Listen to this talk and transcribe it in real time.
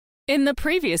In the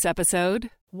previous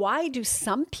episode, why do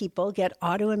some people get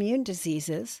autoimmune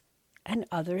diseases and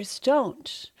others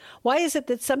don't? Why is it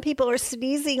that some people are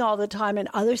sneezing all the time and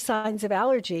other signs of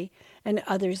allergy and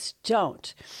others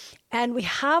don't? And we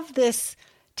have this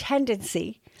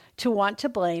tendency to want to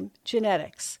blame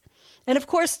genetics. And of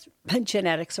course,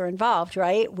 genetics are involved,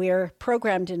 right? We're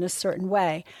programmed in a certain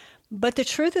way. But the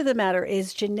truth of the matter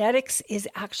is genetics is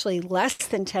actually less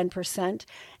than 10%,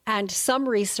 and some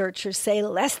researchers say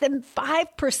less than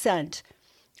 5%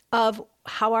 of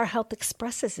how our health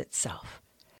expresses itself.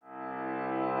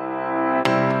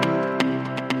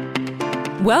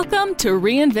 welcome to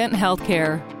Reinvent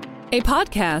Healthcare, a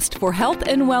podcast for health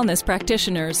and wellness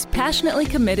practitioners passionately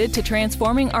committed to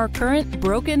transforming our current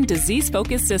broken,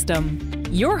 disease-focused system.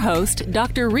 Your host,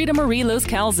 Dr. Rita Marie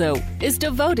Loscalzo, is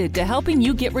devoted to helping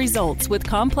you get results with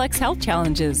complex health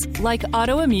challenges like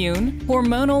autoimmune,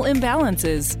 hormonal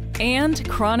imbalances, and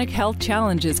chronic health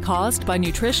challenges caused by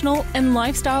nutritional and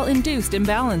lifestyle-induced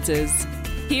imbalances.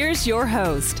 Here's your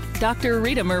host, Dr.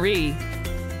 Rita Marie.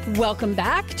 Welcome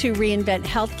back to Reinvent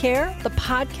Healthcare, the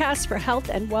podcast for health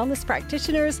and wellness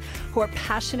practitioners who are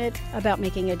passionate about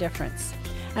making a difference.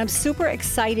 I'm super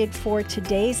excited for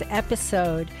today's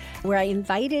episode where I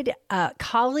invited a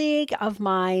colleague of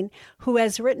mine who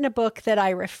has written a book that I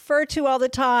refer to all the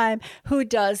time, who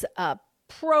does a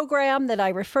program that I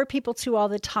refer people to all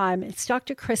the time. It's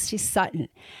Dr. Christy Sutton.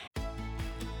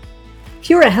 If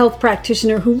you're a health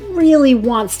practitioner who really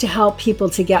wants to help people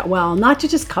to get well, not to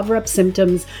just cover up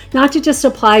symptoms, not to just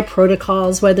apply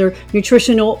protocols, whether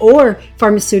nutritional or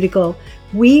pharmaceutical,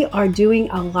 we are doing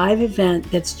a live event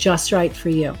that's just right for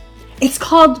you. It's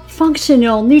called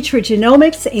Functional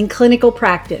Nutrigenomics in Clinical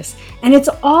Practice, and it's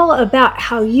all about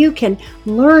how you can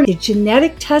learn the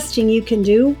genetic testing you can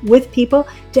do with people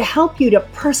to help you to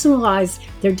personalize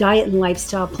their diet and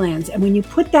lifestyle plans. And when you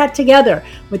put that together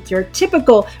with your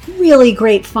typical really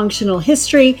great functional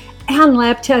history and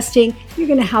lab testing, you're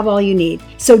going to have all you need.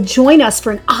 So join us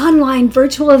for an online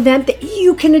virtual event that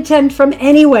you can attend from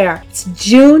anywhere. It's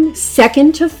June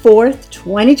 2nd to 4th,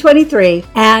 2023.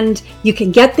 And you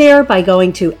can get there by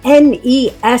going to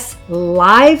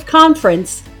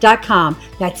nesliveconference.com.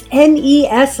 That's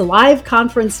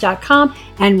nesliveconference.com.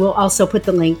 And we'll also put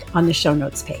the link on the show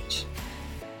notes page.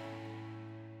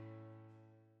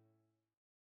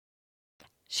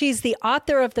 She's the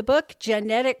author of the book,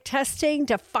 Genetic Testing,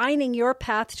 Defining Your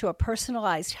Path to a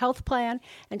Personalized Health Plan.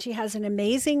 And she has an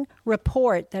amazing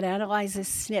report that analyzes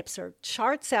SNPs or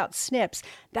charts out SNPs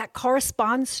that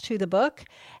corresponds to the book.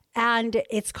 And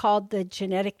it's called the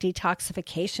Genetic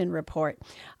Detoxification Report.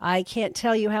 I can't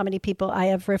tell you how many people I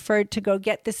have referred to go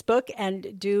get this book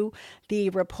and do the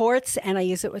reports. And I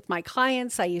use it with my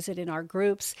clients. I use it in our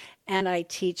groups. And I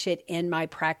teach it in my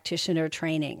practitioner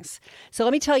trainings. So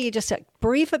let me tell you just a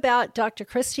brief about Dr.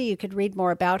 Christy. You could read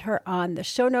more about her on the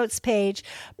show notes page.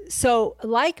 So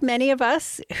like many of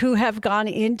us who have gone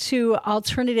into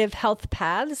alternative health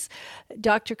paths,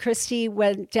 Dr. Christy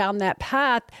went down that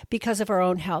path because of her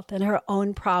own health and her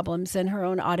own problems and her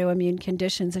own autoimmune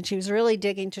conditions. And she was really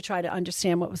digging to try to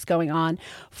understand what was going on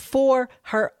for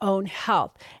her own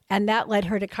health. And that led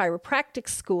her to chiropractic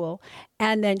school.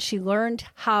 And then she learned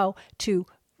how to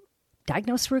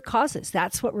diagnose root causes.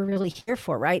 That's what we're really here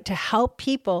for, right? To help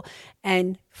people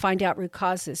and find out root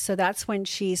causes. So that's when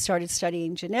she started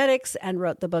studying genetics and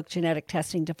wrote the book, Genetic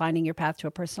Testing, Defining Your Path to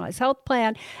a Personalized Health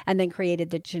Plan, and then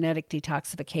created the Genetic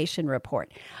Detoxification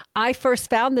Report. I first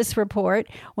found this report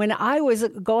when I was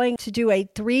going to do a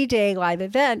 3-day live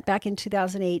event back in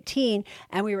 2018,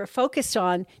 and we were focused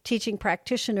on teaching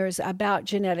practitioners about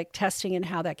genetic testing and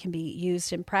how that can be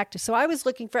used in practice. So I was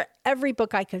looking for every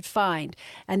book I could find,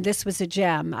 and this was a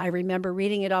gem. I remember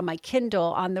reading it on my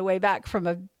Kindle on the way back from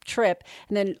a trip,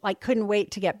 and then I couldn't wait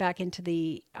to get back into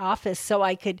the office so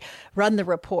I could run the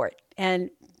report, and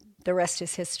the rest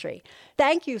is history.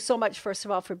 Thank you so much, first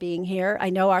of all, for being here. I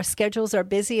know our schedules are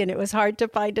busy and it was hard to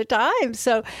find a time.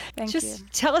 So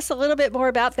tell us a little bit more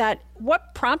about that.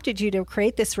 What prompted you to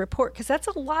create this report? Because that's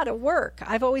a lot of work.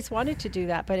 I've always wanted to do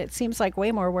that, but it seems like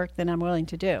way more work than I'm willing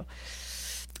to do.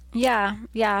 Yeah.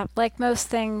 Like most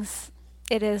things,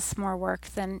 it is more work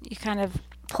than you kind of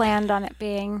planned on it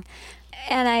being.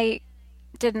 And I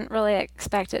didn't really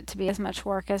expect it to be as much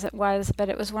work as it was, but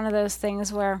it was one of those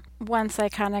things where once I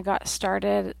kind of got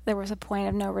started, there was a point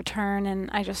of no return,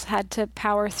 and I just had to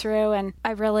power through, and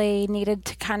I really needed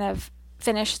to kind of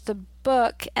finish the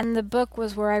book. And the book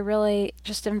was where I really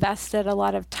just invested a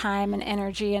lot of time and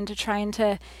energy into trying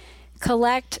to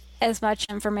collect as much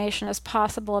information as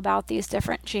possible about these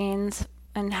different genes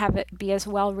and have it be as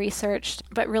well researched,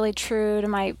 but really true to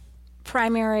my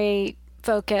primary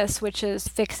focus, which is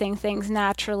fixing things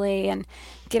naturally and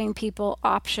giving people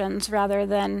options rather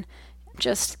than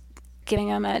just giving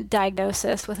them a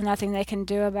diagnosis with nothing they can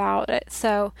do about it.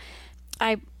 So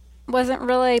I wasn't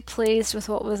really pleased with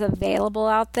what was available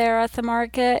out there on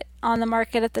the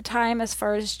market at the time as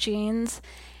far as genes.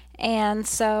 And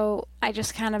so I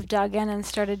just kind of dug in and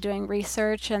started doing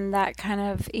research, and that kind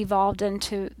of evolved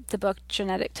into the book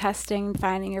Genetic Testing,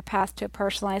 Finding Your Path to a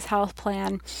Personalized Health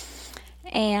Plan.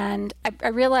 And I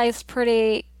realized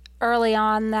pretty early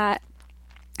on that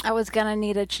I was going to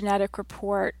need a genetic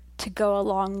report to go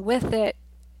along with it,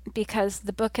 because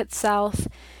the book itself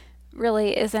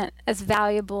really isn't as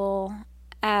valuable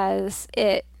as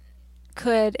it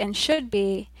could and should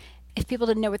be if people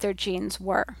didn't know what their genes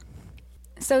were.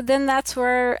 So then that's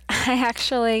where I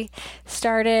actually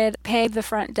started paying the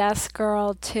front desk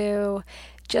girl to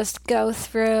just go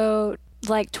through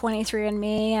like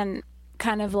 23andMe and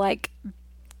kind of like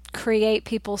create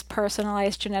people's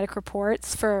personalized genetic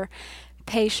reports for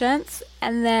patients.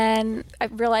 And then I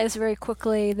realized very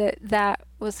quickly that that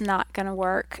was not going to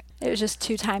work. It was just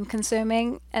too time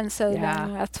consuming. And so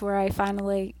then that's where I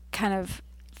finally kind of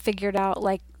figured out,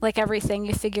 like everything,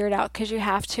 you figure it out because you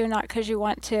have to, not because you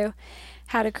want to,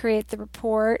 how to create the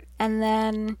report. And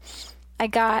then I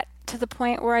got to the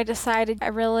point where I decided I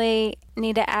really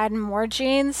need to add more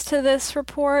genes to this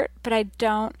report, but I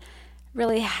don't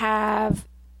really have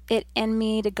it in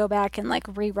me to go back and like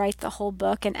rewrite the whole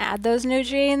book and add those new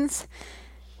genes.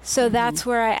 So that's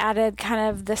where I added kind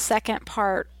of the second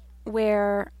part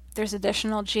where there's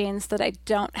additional genes that I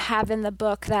don't have in the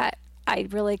book that I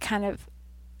really kind of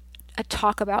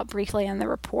talk about briefly in the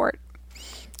report.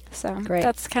 So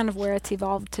that's kind of where it's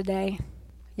evolved today.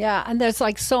 Yeah, and there's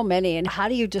like so many. And how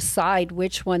do you decide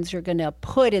which ones you're going to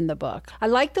put in the book? I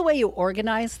like the way you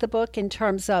organize the book in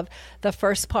terms of the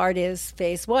first part is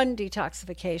phase 1,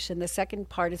 detoxification. The second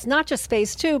part is not just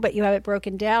phase 2, but you have it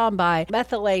broken down by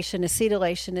methylation,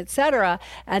 acetylation, etc.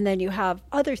 And then you have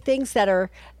other things that are,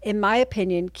 in my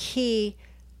opinion, key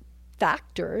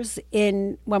factors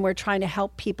in when we're trying to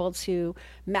help people to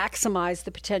maximize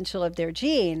the potential of their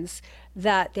genes,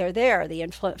 that they're there, the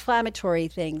inflammatory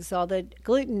things, all the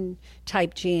gluten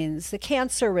type genes, the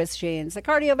cancer risk genes, the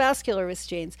cardiovascular risk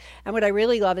genes. And what I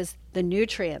really love is the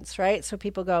nutrients, right? So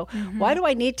people go, why do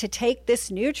I need to take this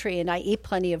nutrient? I eat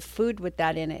plenty of food with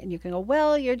that in it. And you can go,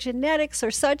 well, your genetics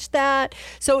are such that.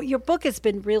 So your book has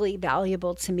been really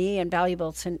valuable to me and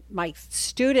valuable to my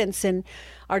students in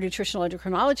our nutritional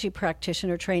endocrinology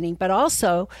practitioner training, but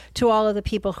also to all of the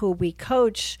people who we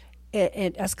coach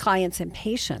as clients and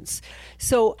patients.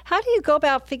 So how do you go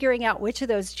about figuring out which of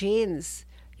those genes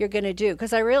you're going to do?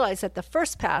 Because I realized at the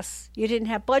first pass, you didn't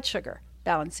have blood sugar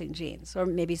balancing genes, or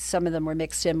maybe some of them were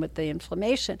mixed in with the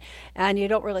inflammation, and you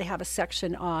don't really have a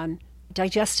section on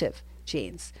digestive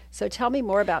genes. So tell me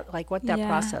more about like what that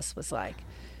process was like.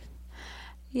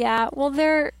 Yeah,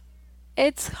 well,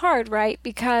 it's hard, right?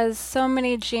 Because so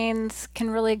many genes can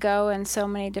really go in so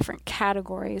many different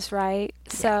categories, right?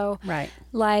 Yeah, so,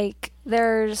 like,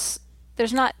 there's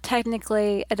not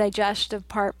technically a digestive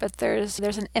part, but there's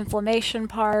an inflammation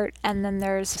part, and then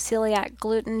there's celiac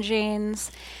gluten genes.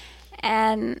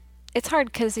 And it's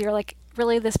hard because you're like,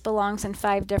 really, this belongs in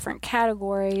 5 different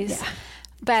categories. Yeah.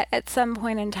 But at some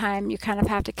point in time, you kind of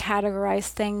have to categorize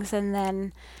things, and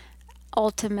then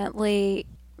ultimately,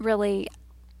 really,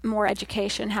 more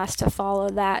education has to follow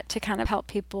that to kind of help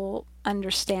people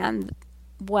understand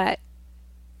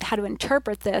how to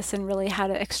interpret this and really how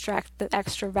to extract the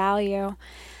extra value.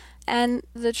 And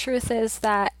the truth is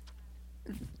that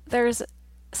there's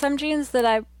some genes that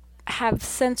I have,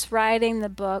 since writing the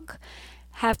book,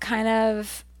 have kind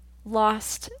of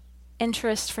lost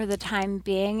interest for the time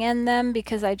being in them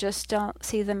because I just don't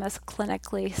see them as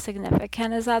clinically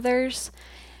significant as others.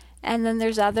 And then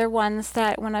there's other ones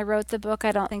that when I wrote the book,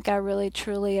 I don't think I really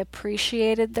truly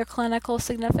appreciated their clinical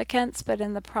significance, but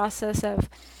in the process of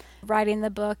writing the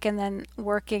book and then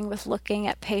working with looking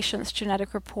at patients'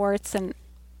 genetic reports and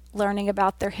learning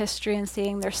about their history and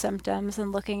seeing their symptoms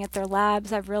and looking at their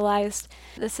labs, I've realized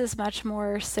this is much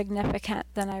more significant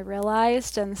than I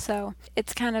realized. And so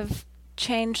it's kind of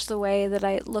changed the way that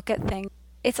I look at things.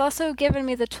 It's also given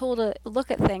me the tool to look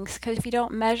at things, because if you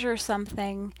don't measure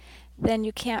something, then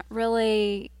you can't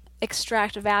really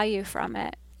extract value from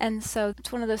it. And so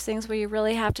it's one of those things where you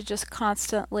really have to just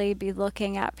constantly be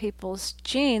looking at people's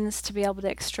genes to be able to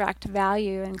extract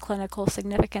value and clinical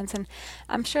significance. And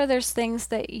I'm sure there's things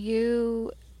that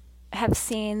you have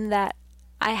seen that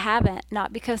I haven't,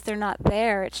 not because they're not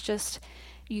there. It's just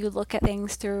you look at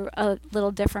things through a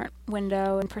little different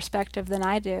window and perspective than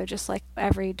I do, just like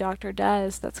every doctor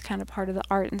does. That's kind of part of the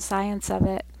art and science of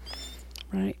it.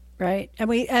 Right. Right. And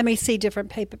we see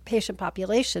different patient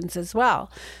populations as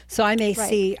well. So I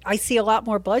see a lot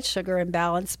more blood sugar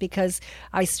imbalance because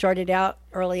I started out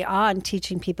early on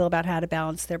teaching people about how to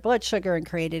balance their blood sugar and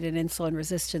created an insulin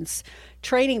resistance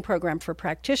training program for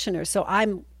practitioners. So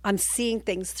I'm seeing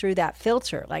things through that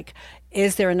filter. Like,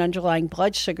 is there an underlying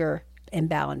blood sugar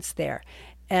imbalance there?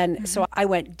 And so I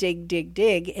went dig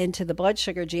into the blood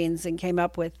sugar genes and came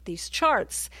up with these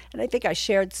charts. And I think I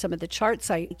shared some of the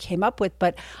charts I came up with,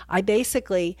 but I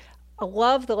basically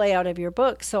love the layout of your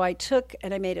book. So I took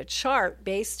and I made a chart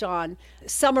based on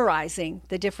summarizing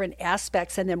the different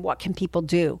aspects and then what can people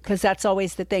do? Because that's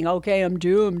always the thing. Okay, I'm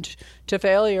doomed to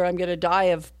failure. I'm going to die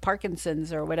of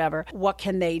Parkinson's or whatever. What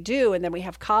can they do? And then we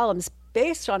have columns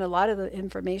based on a lot of the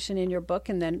information in your book,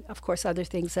 and then, of course, other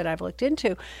things that I've looked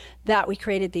into, that we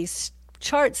created these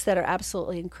charts that are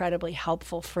absolutely incredibly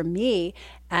helpful for me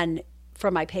and for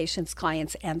my patients,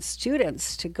 clients, and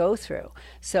students to go through.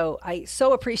 So I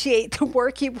so appreciate the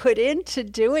work you put into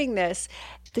doing this.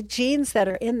 The genes that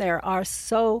are in there are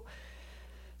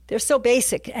they're so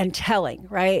basic and telling,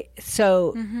 right?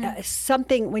 So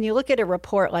something, when you look at a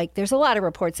report, like there's a lot of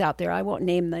reports out there, I won't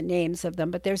name the names of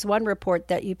them, but there's one report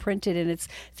that you printed and it's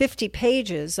 50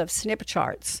 pages of SNP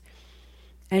charts.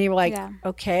 And you're like,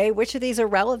 okay, which of these are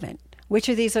relevant? Which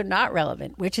of these are not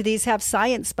relevant? Which of these have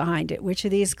science behind it? Which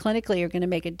of these clinically are going to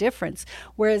make a difference?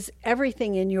 Whereas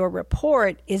everything in your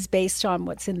report is based on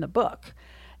what's in the book.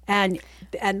 And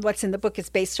what's in the book is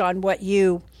based on what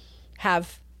you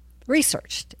have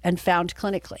researched and found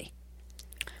clinically.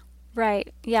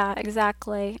 Right. Yeah,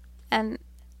 exactly. And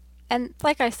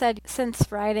like I said, since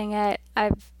writing it,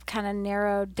 I've kind of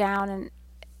narrowed down and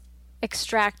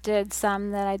extracted some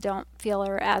that I don't feel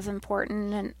are as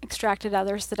important and extracted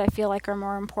others that I feel like are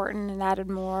more important and added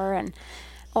more. And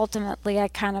ultimately, I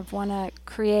kind of want to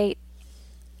create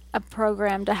a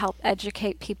program to help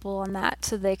educate people on that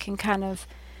so they can kind of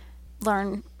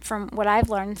learn from what I've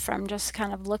learned from just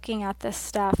kind of looking at this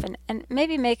stuff and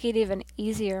maybe make it even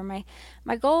easier.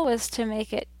 My goal was to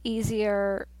make it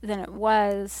easier than it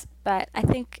was, but I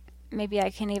think maybe I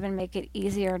can even make it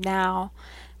easier now.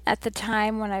 At the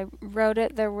time when I wrote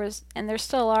it, there was, and there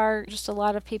still are, just a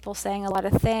lot of people saying a lot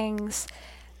of things.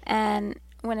 And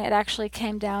when it actually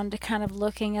came down to kind of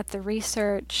looking at the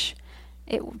research,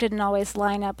 it didn't always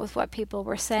line up with what people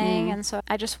were saying. And so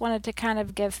I just wanted to kind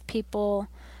of give people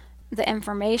the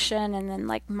information and then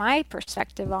like my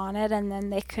perspective on it, and then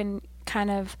they can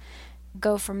kind of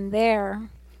go from there.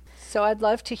 So I'd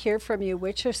love to hear from you.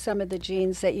 Which are some of the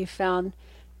genes that you found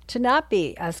to not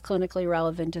be as clinically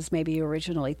relevant as maybe you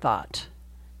originally thought?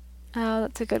 Oh,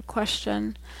 that's a good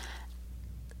question.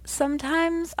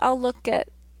 Sometimes I'll look at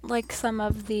like some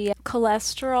of the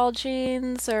cholesterol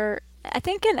genes, or I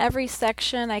think in every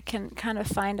section I can kind of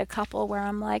find a couple where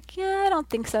I'm like, yeah, I don't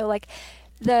think so. Like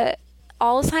the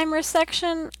Alzheimer's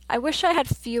section, I wish I had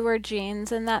fewer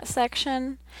genes in that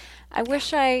section. I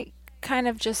wish I kind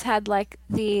of just had like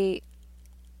the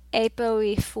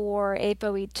ApoE4,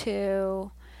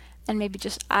 ApoE2, and maybe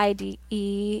just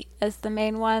IDE as the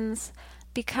main ones,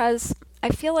 because I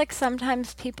feel like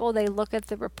sometimes people, they look at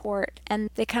the report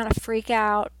and they kind of freak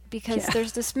out because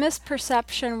there's this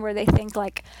misperception where they think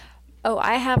like, oh,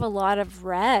 I have a lot of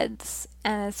reds,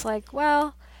 and it's like,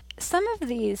 well, some of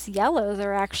these yellows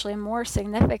are actually more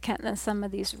significant than some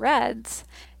of these reds,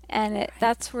 and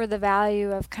that's where the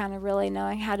value of kind of really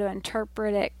knowing how to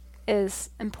interpret it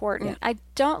is important. I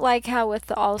don't like how with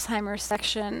the Alzheimer's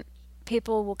section,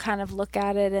 people will kind of look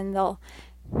at it and they'll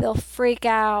freak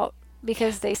out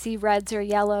because they see reds or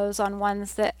yellows on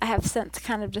ones that I have since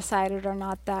kind of decided are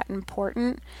not that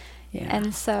important.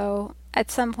 And so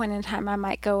at some point in time, I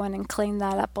might go in and clean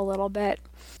that up a little bit.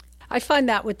 I find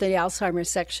that with the Alzheimer's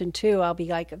section too. I'll be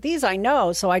like, these I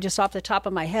know. So I just off the top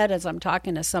of my head, as I'm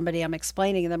talking to somebody, I'm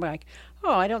explaining, and then I'm like,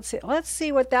 oh, I don't see, let's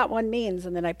see what that one means.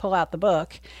 And then I pull out the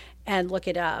book and look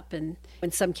it up. And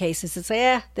in some cases it's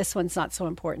like, this one's not so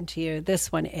important to you. This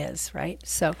one is, right?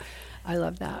 So I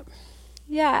love that.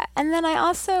 Yeah. And then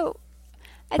I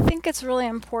think it's really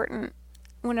important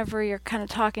whenever you're kind of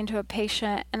talking to a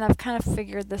patient, and I've kind of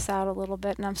figured this out a little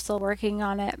bit and I'm still working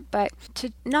on it, but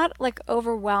to not like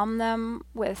overwhelm them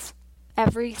with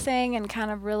everything and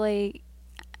kind of really,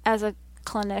 as a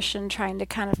clinician, trying to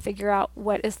kind of figure out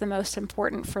what is the most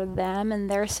important for them and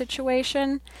their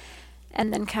situation,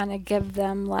 and then kind of give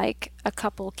them like a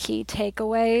couple key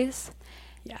takeaways.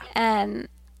 And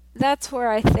that's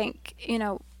where I think,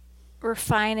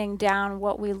 refining down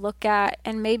what we look at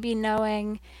and maybe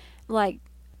knowing like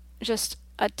just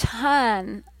a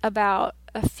ton about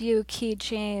a few key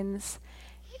genes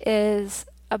is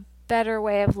a better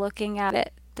way of looking at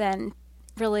it than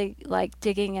really like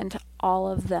digging into all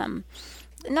of them.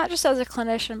 Not just as a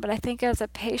clinician, but I think as a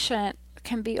patient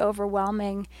can be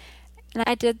overwhelming. And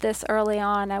I did this early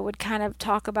on. I would kind of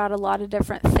talk about a lot of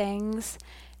different things,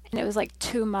 and it was like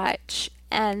too much.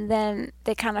 And then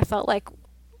they kind of felt like,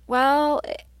 well,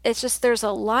 it's just there's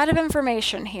a lot of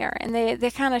information here. And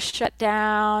they kind of shut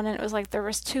down, and it was like there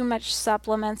was too much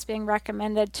supplements being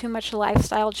recommended, too much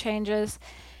lifestyle changes.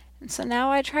 And so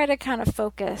now I try to kind of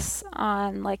focus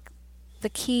on like the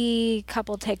key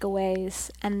couple takeaways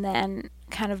and then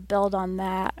kind of build on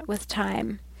that with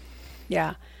time.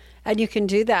 Yeah. And you can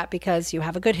do that because you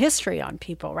have a good history on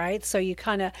people, right? So you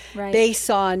kind of base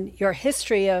on your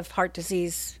history of heart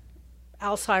disease,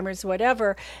 Alzheimer's,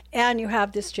 whatever, and you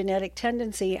have this genetic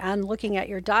tendency, and looking at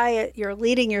your diet, you're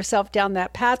leading yourself down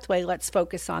that pathway. Let's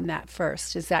focus on that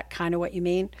first. Is that kind of what you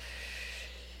mean?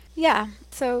 Yeah.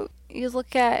 So you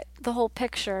look at the whole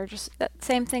picture, just that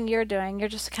same thing you're doing. You're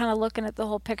just kind of looking at the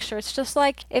whole picture. It's just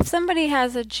like if somebody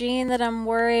has a gene that I'm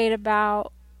worried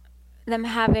about them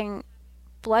having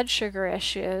blood sugar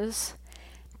issues,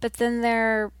 but then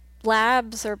their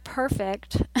labs are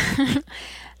perfect,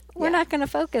 we're not going to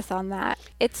focus on that.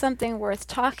 It's something worth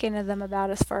talking to them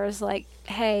about as far as like,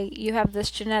 hey, you have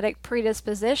this genetic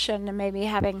predisposition to maybe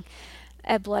having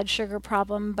a blood sugar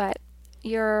problem, but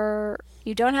you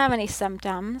don't have any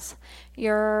symptoms.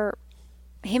 Your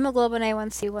hemoglobin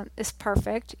A1C is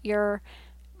perfect. Your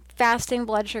fasting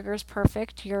blood sugar is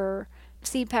perfect. Your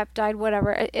C-peptide,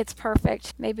 whatever, it's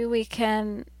perfect. Maybe we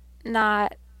can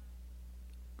not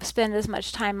spend as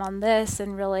much time on this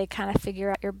and really kind of figure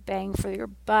out your bang for your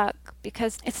buck,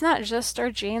 because it's not just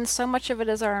our genes. So much of it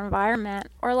is our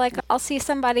environment. Or like I'll see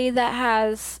somebody that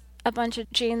has a bunch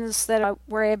of genes that I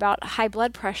worry about high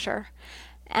blood pressure.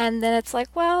 And then it's like,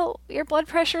 well, your blood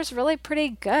pressure is really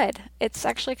pretty good. It's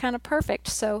actually kind of perfect.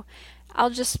 So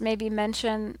I'll just maybe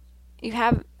mention you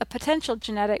have a potential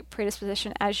genetic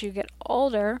predisposition as you get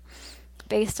older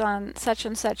based on such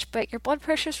and such, but your blood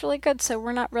pressure is really good, so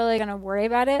we're not really going to worry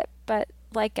about it. But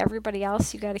like everybody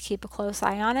else, you got to keep a close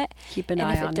eye on it. Keep an eye on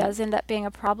it. And if it does end up being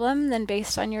a problem, then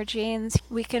based on your genes,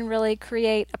 we can really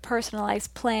create a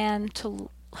personalized plan to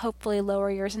hopefully lower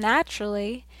yours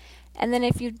naturally. And then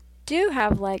if you do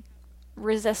have like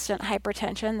resistant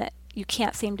hypertension that you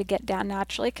can't seem to get down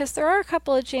naturally, because there are a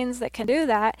couple of genes that can do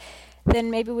that,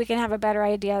 then maybe we can have a better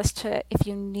idea as to if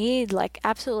you need, like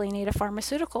absolutely need a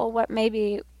pharmaceutical, what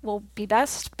maybe will be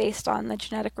best based on the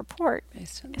genetic report.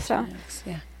 Based on the genetics,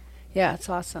 yeah. Yeah, it's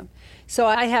awesome. So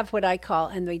I have what I call,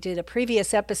 and we did a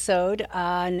previous episode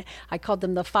on, I called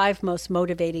them the 5 most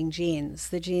motivating genes.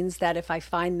 The genes that if I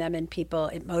find them in people,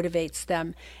 it motivates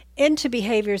them into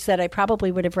behaviors that I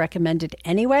probably would have recommended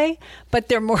anyway, but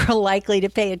they're more likely to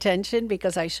pay attention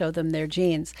because I show them their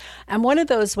genes. And one of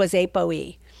those was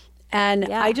ApoE. And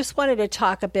I just wanted to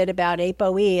talk a bit about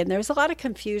ApoE, and there's a lot of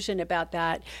confusion about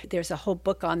that. There's a whole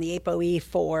book on the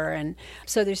ApoE4, and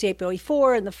so there's the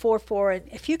ApoE4 and the 4,4.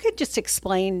 If you could just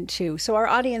explain so our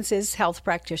audience is health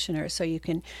practitioners, so you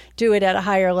can do it at a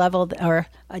higher level or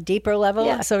a deeper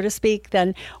level, so to speak,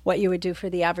 than what you would do for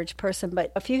the average person.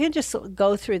 But if you can just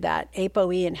go through that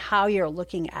ApoE and how you're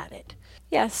looking at it.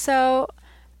 Yeah, so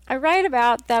I write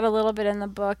about that a little bit in the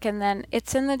book, and then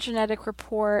it's in the genetic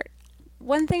report.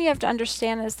 One thing you have to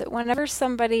understand is that whenever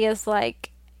somebody is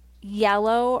like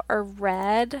yellow or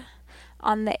red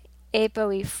on the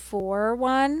ApoE4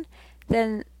 one,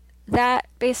 then that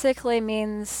basically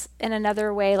means in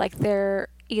another way like they're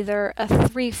either a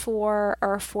 3-4 or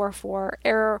a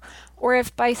 4-4, or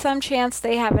if by some chance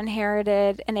they have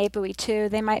inherited an ApoE2,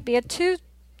 they might be a 2-2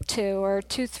 or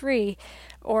 2-3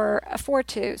 or a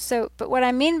 4-2. So, but what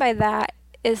I mean by that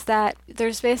is that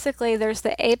there's the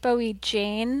ApoE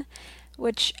gene,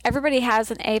 which everybody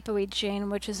has an ApoE gene,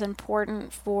 which is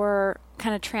important for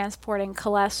kind of transporting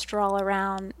cholesterol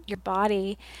around your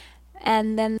body.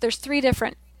 And then there's 3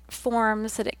 different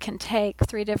forms that it can take,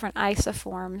 3 different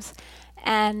isoforms.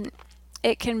 And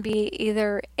it can be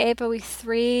either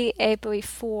ApoE3,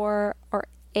 ApoE4, or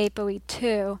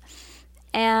ApoE2.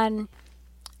 And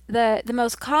the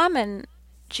most common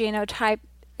genotype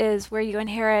is where you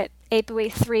inherit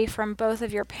ApoE3 from both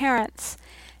of your parents.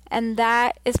 And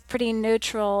that is pretty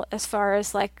neutral as far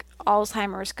as like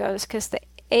Alzheimer's goes, because the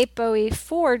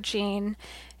ApoE4 gene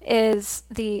is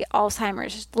the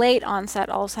late onset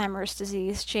Alzheimer's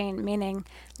disease gene, meaning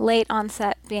late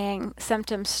onset being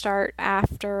symptoms start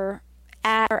at or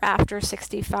after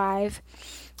 65,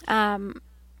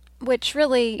 which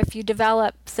really, if you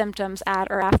develop symptoms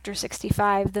at or after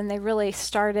 65, then they really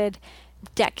started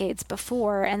decades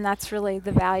before, and that's really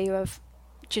the value of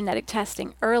genetic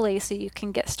testing early, so you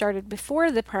can get started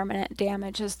before the permanent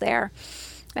damage is there.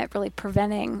 at really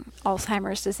preventing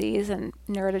Alzheimer's disease and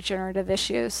neurodegenerative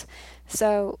issues.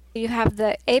 So you have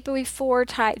the ApoE4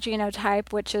 type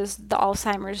genotype, which is the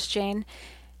Alzheimer's gene.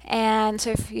 And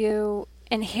so if you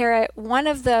inherit one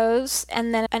of those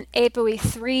and then an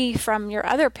ApoE3 from your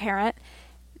other parent,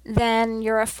 then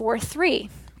you're a 4-3,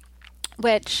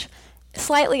 which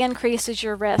slightly increases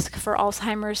your risk for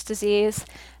Alzheimer's disease.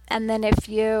 And then if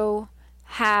you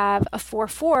have a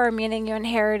 4-4, meaning you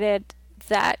inherited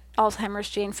that Alzheimer's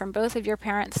gene from both of your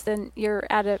parents, then you're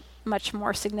at a much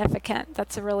more significant,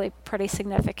 that's a really pretty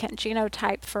significant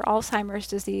genotype for Alzheimer's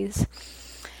disease.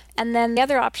 And then the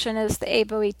other option is the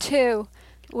ApoE2,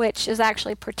 which is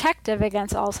actually protective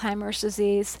against Alzheimer's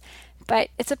disease, but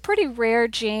it's a pretty rare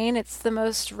gene. It's the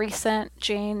most recent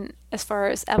gene as far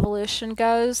as evolution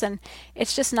goes, and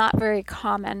it's just not very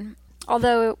common,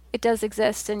 although it does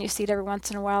exist and you see it every once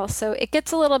in a while. So it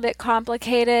gets a little bit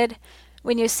complicated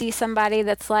when you see somebody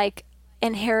that's like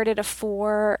inherited a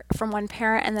 4 from one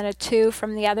parent and then a 2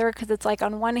 from the other, because it's like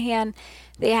on one hand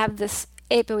they have this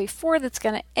ApoE4 that's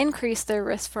going to increase their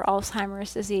risk for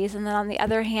Alzheimer's disease, and then on the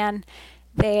other hand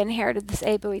they inherited this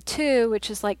ApoE2,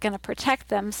 which is like going to protect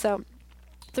them. So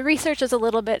the research is a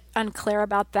little bit unclear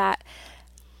about that.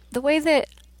 The way that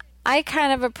I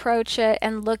kind of approach it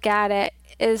and look at it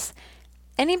is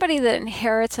anybody that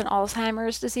inherits an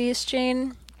Alzheimer's disease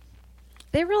gene,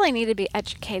 they really need to be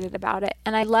educated about it.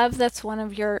 And I love that's one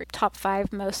of your top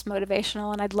 5 most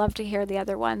motivational, and I'd love to hear the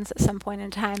other ones at some point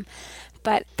in time.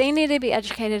 But they need to be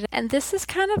educated. And this is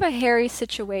kind of a hairy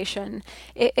situation.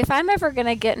 If I'm ever going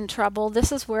to get in trouble,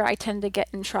 this is where I tend to get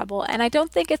in trouble. And I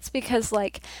don't think it's because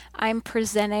like I'm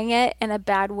presenting it in a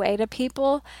bad way to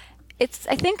people.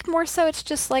 I think more so it's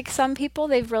just like some people,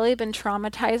 they've really been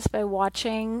traumatized by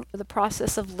watching the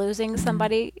process of losing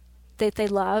somebody that they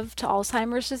love to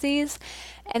Alzheimer's disease.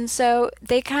 And so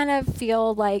they kind of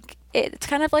feel like it's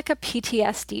kind of like a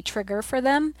PTSD trigger for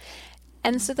them.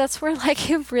 And so that's where like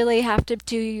you really have to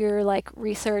do your like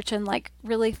research and like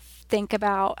really think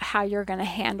about how you're going to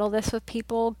handle this with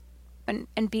people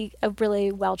and be a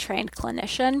really well-trained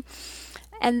clinician.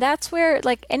 And that's where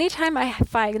like anytime I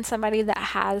find somebody that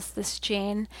has this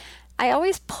gene, I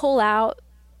always pull out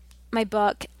my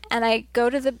book and I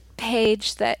go to the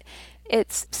page that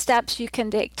it's steps you can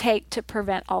take to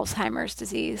prevent Alzheimer's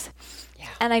disease. Yeah.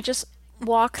 And I just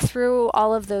walk through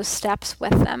all of those steps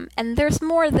with them. And there's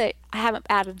more that I haven't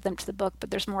added them to the book,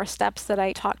 but there's more steps that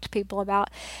I talk to people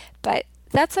about. But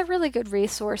that's a really good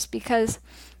resource because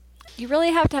you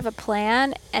really have to have a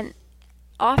plan, and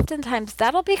oftentimes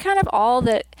that'll be kind of all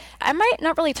that I might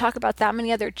not really talk about that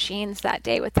many other genes that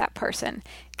day with that person,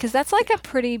 because that's like a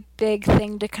pretty big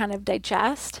thing to kind of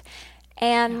digest.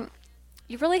 And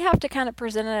you really have to kind of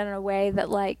present it in a way that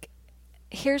like,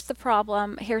 here's the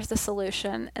problem, here's the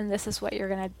solution, and this is what you're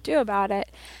going to do about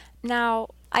it. Now,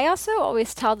 I also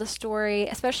always tell the story,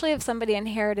 especially if somebody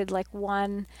inherited like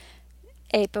one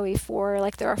ApoE4,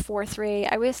 like they're a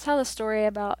 4-3, I always tell the story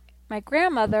about my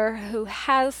grandmother who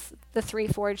has the 3-4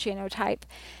 genotype,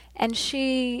 and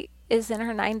she is in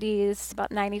her 90s,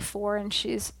 about 94, and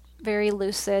she's very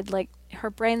lucid, like her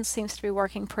brain seems to be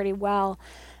working pretty well.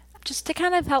 Just to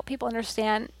kind of help people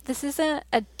understand, this isn't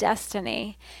a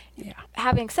destiny. Yeah.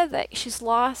 Having said that, she's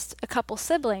lost a couple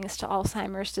siblings to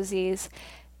Alzheimer's disease.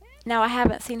 Now, I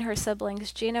haven't seen her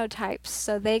siblings' genotypes,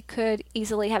 so they could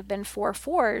easily have been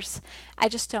 4-4s. I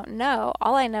just don't know.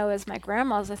 All I know is my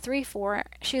grandma's a 3-4.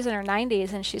 She's in her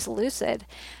 90s and she's lucid.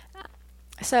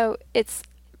 So it's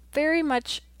very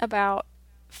much about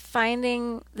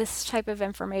finding this type of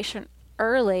information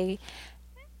early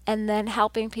and then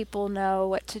helping people know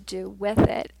what to do with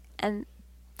it. And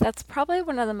that's probably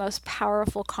one of the most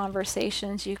powerful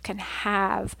conversations you can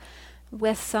have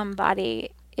with somebody.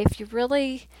 If you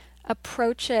really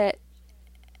approach it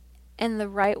in the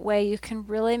right way, you can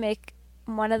really make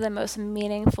one of the most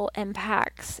meaningful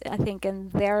impacts, I think,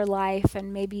 in their life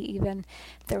and maybe even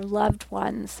their loved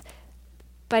ones.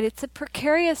 But it's a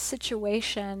precarious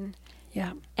situation.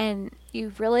 Yeah. And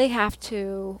you really have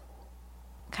to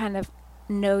kind of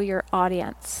know your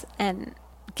audience and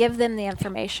give them the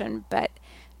information, but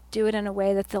do it in a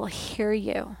way that they'll hear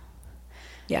you.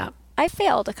 Yeah. I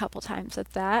failed a couple times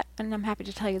at that, and I'm happy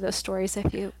to tell you those stories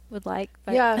if you would like.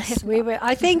 But yes, we would.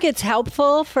 I think it's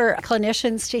helpful for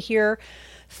clinicians to hear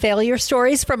failure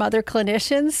stories from other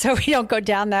clinicians so we don't go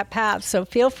down that path. So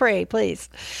feel free, please.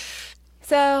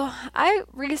 So I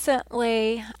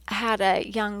recently had a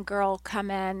young girl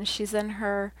come in. She's in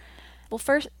her, well,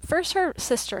 first her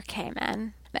sister came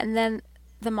in, and then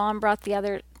the mom brought the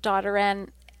other daughter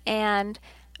in, and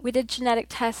we did genetic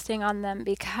testing on them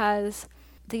because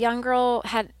the young girl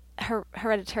had her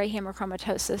hereditary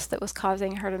hemochromatosis that was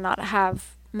causing her to not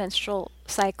have menstrual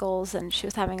cycles, and she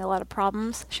was having a lot of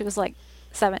problems. She was like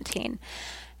 17.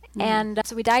 And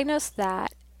so we diagnosed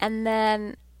that, and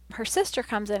then her sister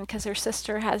comes in because her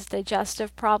sister has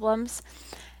digestive problems.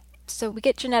 So we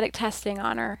get genetic testing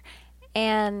on her,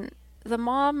 and the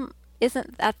mom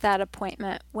isn't at that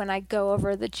appointment when I go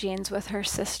over the genes with her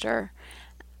sister.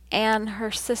 And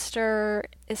her sister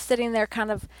is sitting there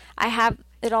I have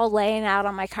it all laying out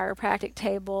on my chiropractic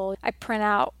table. I print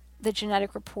out the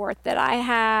genetic report that I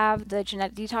have, the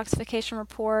genetic detoxification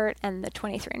report, and the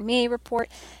 23andMe report.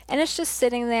 And it's just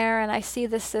sitting there, and I see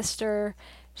the sister.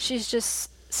 She's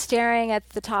just staring at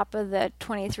the top of the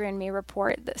 23andMe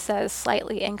report that says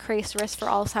slightly increased risk for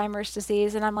Alzheimer's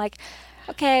disease. And I'm like,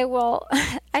 okay, well,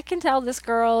 I can tell this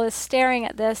girl is staring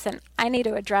at this, and I need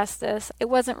to address this. It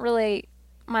wasn't really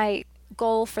my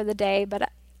goal for the day, but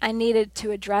I needed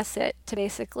to address it to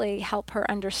basically help her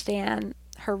understand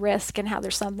her risk and how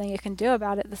there's something you can do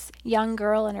about it. This young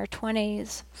girl in her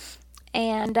 20s.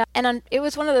 And it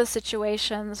was one of those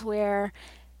situations where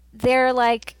they're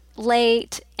like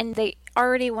late and they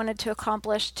already wanted to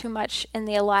accomplish too much in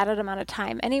the allotted amount of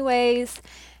time anyways.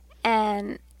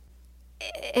 And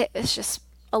it's just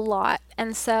a lot.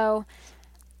 And so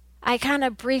I kind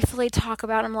of briefly talk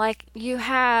about, I'm like, you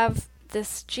have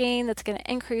this gene that's going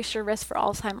to increase your risk for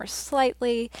Alzheimer's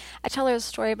slightly. I tell her a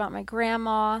story about my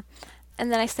grandma.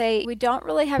 And then I say, we don't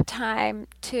really have time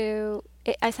to,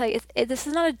 I say, this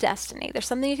is not a destiny. There's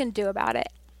something you can do about it.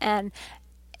 And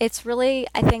it's really,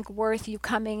 I think, worth you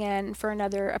coming in for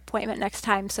another appointment next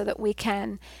time so that we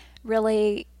can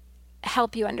really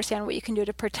help you understand what you can do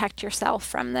to protect yourself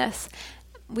from this.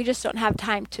 We just don't have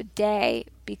time today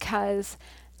because,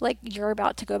 like, you're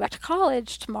about to go back to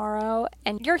college tomorrow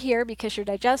and you're here because your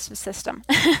digestive system.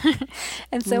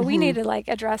 And so we need to like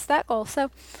address that goal.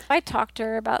 So I talked to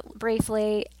her about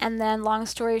briefly, and then long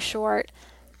story short,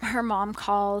 her mom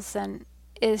calls and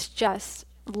is just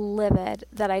livid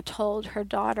that I told her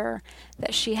daughter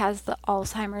that she has the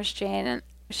Alzheimer's gene, and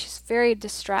she's very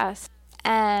distressed.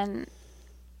 And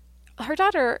her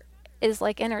daughter is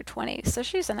like in her 20s, so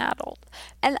she's an adult.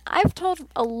 And I've told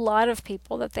a lot of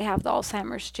people that they have the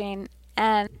Alzheimer's gene,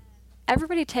 and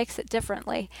everybody takes it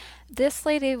differently. This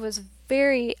lady was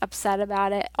very upset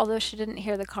about it, although she didn't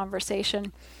hear the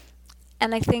conversation.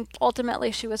 And I think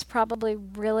ultimately she was probably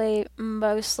really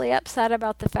mostly upset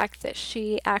about the fact that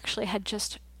she actually had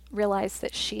just realized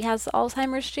that she has the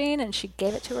Alzheimer's gene, and she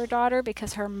gave it to her daughter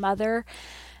because her mother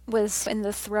was in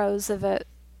the throes of a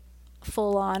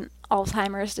full-on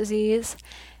Alzheimer's disease.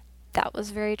 That was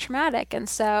very traumatic. And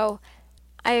so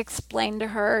I explained to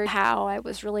her how I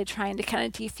was really trying to kind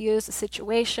of defuse the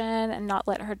situation and not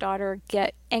let her daughter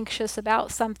get anxious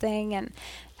about something, and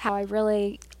how I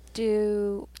really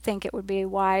do think it would be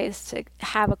wise to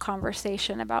have a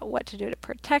conversation about what to do to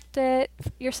protect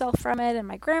yourself from it. And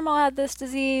my grandma had this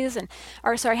disease,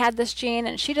 had this gene,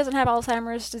 and she doesn't have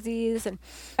Alzheimer's disease. And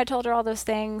I told her all those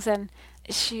things, and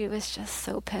she was just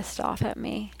so pissed off at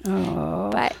me. Oh.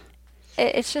 But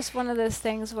it's just one of those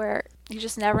things where you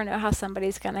just never know how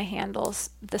somebody's going to handle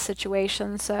the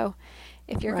situation. So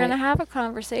if you're going to have a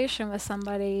conversation with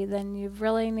somebody, then you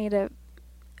really need to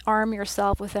arm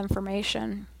yourself with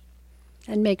information.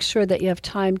 And make sure that you have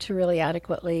time to really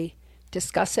adequately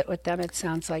discuss it with them, it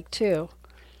sounds like, too.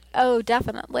 Oh,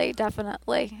 definitely.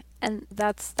 And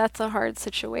that's a hard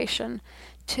situation,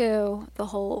 too, the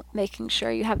whole making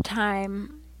sure you have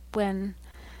time when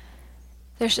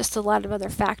there's just a lot of other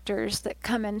factors that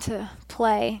come into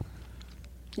play.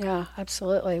 Yeah,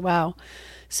 absolutely. Wow.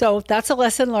 So that's a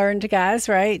lesson learned, guys,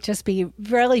 right? Just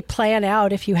really plan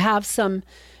out if you have some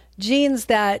genes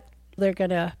that they're going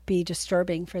to be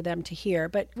disturbing for them to hear.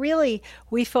 But really,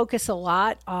 we focus a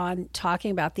lot on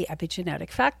talking about the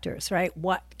epigenetic factors, right?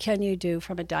 What can you do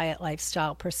from a diet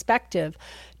lifestyle perspective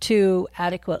to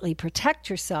adequately protect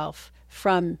yourself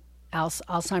from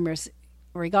Alzheimer's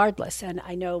regardless? And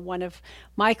I know one of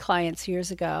my clients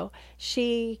years ago,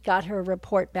 she got her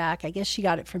report back. I guess she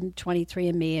got it from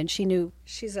 23andMe, and she knew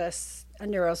she's a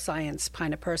neuroscience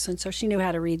kind of person, so she knew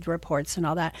how to read reports and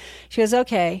all that. She goes,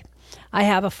 okay, I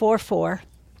have a 4-4.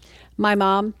 My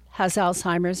mom has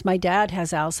Alzheimer's. My dad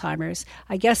has Alzheimer's.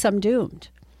 I guess I'm doomed.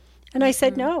 And I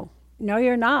said, no,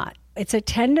 you're not. It's a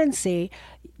tendency.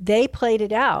 They played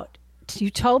it out. You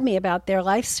told me about their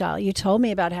lifestyle. You told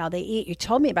me about how they eat. You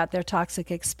told me about their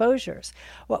toxic exposures.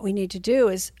 What we need to do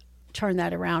is turn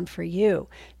that around for you.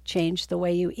 Change the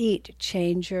way you eat,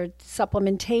 change your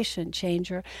supplementation, change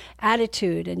your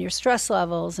attitude and your stress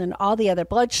levels and all the other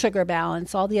blood sugar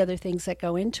balance, all the other things that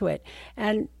go into it.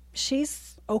 And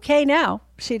she's okay now.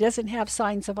 She doesn't have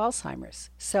signs of Alzheimer's.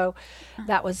 So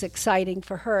that was exciting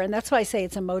for her. And that's why I say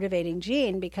it's a motivating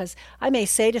gene, because I may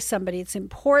say to somebody, it's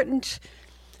important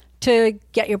to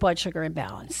get your blood sugar in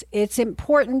balance. It's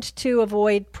important to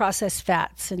avoid processed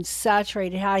fats and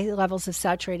high levels of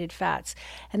saturated fats.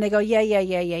 And they go,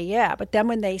 yeah. But then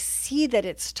when they see that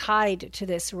it's tied to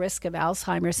this risk of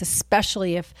Alzheimer's,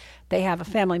 especially if they have a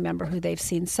family member who they've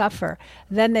seen suffer,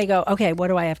 then they go, okay, what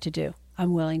do I have to do?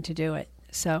 I'm willing to do it.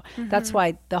 So that's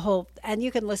why and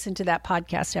you can listen to that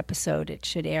podcast episode. It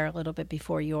should air a little bit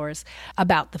before yours,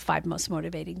 about the 5 most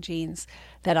motivating genes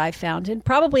that I found. And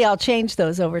probably I'll change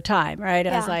those over time, right?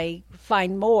 Yeah. As I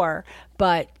find more,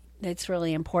 but it's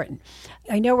really important.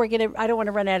 I know I don't want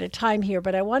to run out of time here,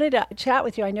 but I wanted to chat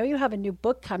with you. I know you have a new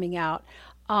book coming out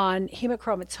on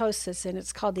hemochromatosis, and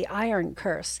it's called The Iron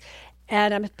Curse.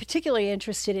 And I'm particularly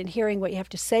interested in hearing what you have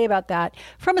to say about that.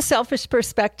 From a selfish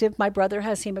perspective, my brother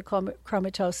has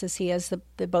hemochromatosis. He has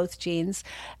the both genes,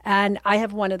 and I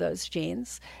have one of those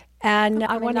genes. And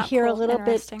I want to hear a little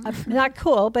bit of, not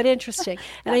cool, but interesting.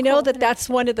 And I know that's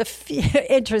one of the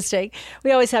interesting.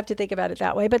 We always have to think about it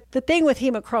that way. But the thing with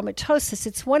hemochromatosis,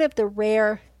 it's one of the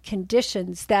rare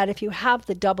conditions that if you have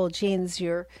the double genes,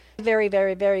 you're very,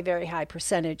 very, very, very high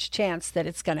percentage chance that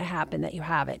it's going to happen, that you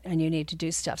have it and you need to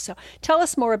do stuff. So tell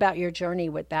us more about your journey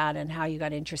with that and how you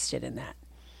got interested in that.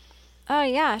 Oh,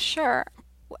 yeah, sure.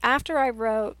 After I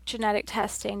wrote Genetic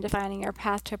Testing, Defining Your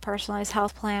Path to a Personalized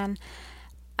Health Plan,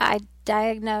 I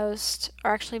diagnosed,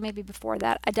 or actually maybe before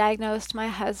that, I diagnosed my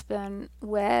husband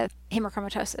with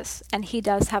hemochromatosis, and he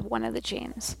does have one of the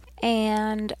genes.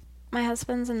 And my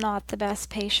husband's not the best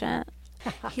patient.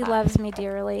 He loves me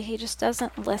dearly. He just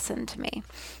doesn't listen to me.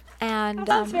 And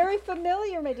that's very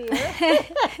familiar, my dear.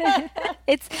 I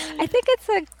think it's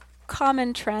a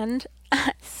common trend.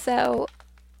 So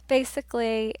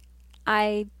basically,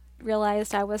 I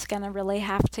realized I was going to really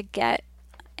have to get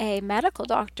a medical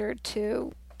doctor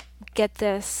to get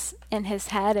this in his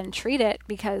head and treat it,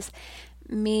 because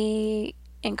me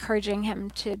encouraging him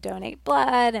to donate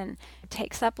blood and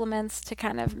take supplements to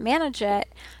kind of manage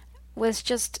it was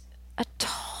just a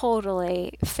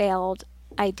totally failed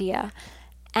idea.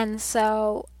 And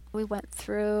so we went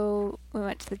to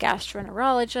the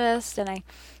gastroenterologist, and I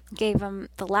gave him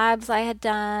the labs I had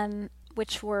done,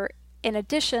 which were in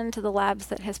addition to the labs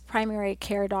that his primary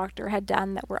care doctor had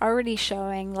done that were already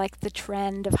showing like the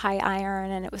trend of high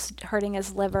iron, and it was hurting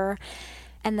his liver.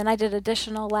 And then I did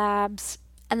additional labs.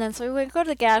 And then so we would go to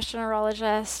the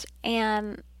gastroenterologist,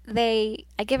 and I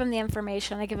give him the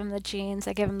information, I give him the genes,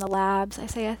 I give him the labs. I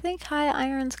say, I think high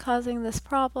iron's causing this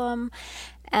problem.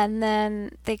 And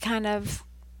then they kind of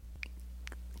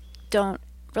don't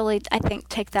really, I think,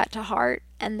 take that to heart.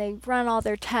 And they run all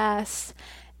their tests.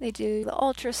 They do the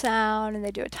ultrasound, and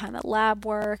they do a ton of lab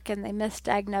work, and they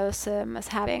misdiagnose him as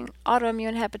having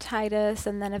autoimmune hepatitis.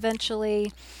 And then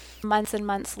eventually, months and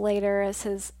months later, as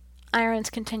his irons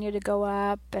continue to go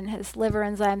up and his liver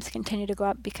enzymes continue to go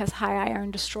up because high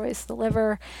iron destroys the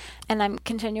liver, and I'm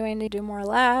continuing to do more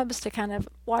labs to kind of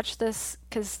watch this,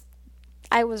 because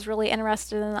I was really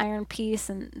interested in the iron piece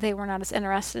and they were not as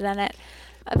interested in it.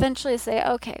 Eventually say,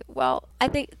 okay, well, I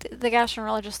think the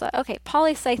gastroenterologist thought, okay,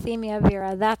 polycythemia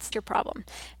vera, that's your problem,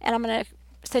 and I'm going to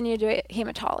send you to a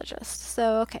hematologist.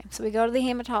 So we go to the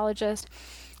hematologist,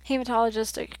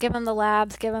 give him the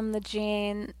labs, give him the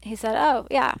gene. He said, oh,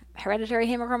 yeah, hereditary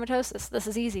hemochromatosis. This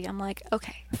is easy. I'm like,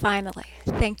 okay, finally.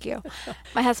 Thank you.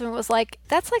 My husband was like,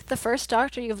 that's like the first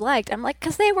doctor you've liked. I'm like,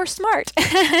 because they were smart.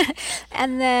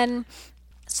 And then,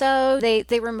 so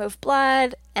they remove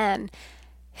blood, and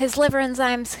his liver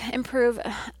enzymes improve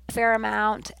a fair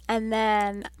amount, and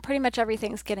then pretty much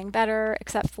everything's getting better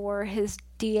except for his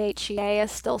DHEA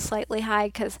is still slightly high,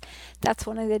 because that's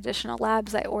one of the additional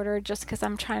labs I ordered just because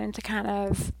I'm trying to kind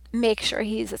of make sure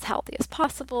he's as healthy as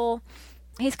possible.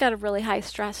 He's got a really high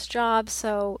stress job,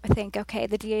 so I think, okay,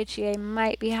 the DHEA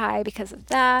might be high because of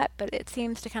that, but it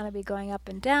seems to kind of be going up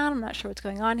and down. I'm not sure what's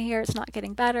going on here. It's not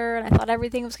getting better, and I thought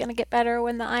everything was going to get better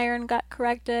when the iron got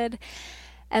corrected.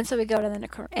 And so we go to the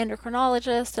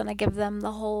endocrinologist, and I give them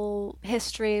the whole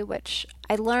history, which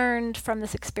I learned from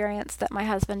this experience that my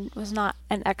husband was not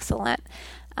an excellent.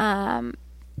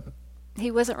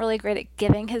 He wasn't really great at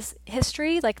giving his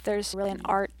history. Like, there's really an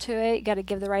art to it. You got to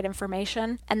give the right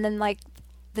information. And then, like,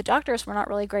 the doctors were not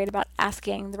really great about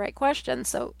asking the right questions.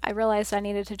 So I realized I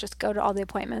needed to just go to all the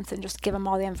appointments and just give them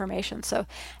all the information. So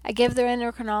I give the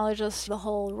endocrinologist the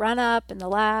whole run-up and the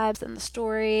labs and the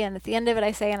story. And at the end of it,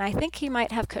 I say, and I think he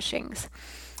might have Cushing's.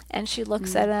 And she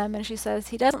looks at him and she says,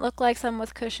 he doesn't look like someone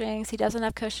with Cushing's. He doesn't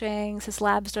have Cushing's. His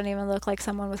labs don't even look like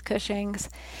someone with Cushing's.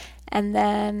 And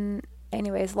then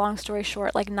Anyways, long story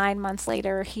short, like 9 months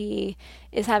later, he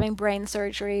is having brain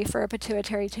surgery for a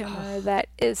pituitary tumor that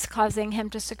is causing him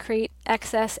to secrete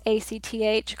excess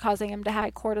ACTH, causing him to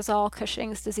have cortisol,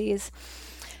 Cushing's disease.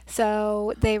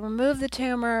 So they remove the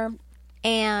tumor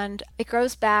and it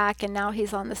grows back, and now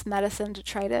he's on this medicine to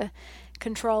try to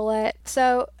control it.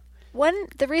 So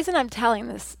the reason I'm telling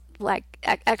this like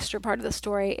extra part of the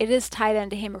story, it is tied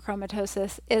into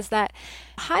hemochromatosis, is that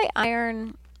high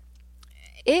iron,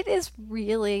 it is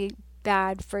really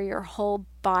bad for your whole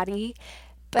body,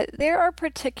 but there are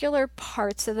particular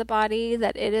parts of the body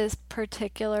that it is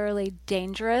particularly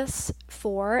dangerous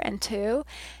for and to,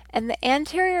 and the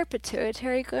anterior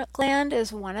pituitary gland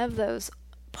is one of those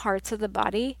parts of the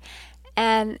body,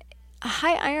 and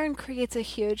high iron creates a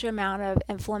huge amount of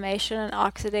inflammation and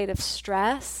oxidative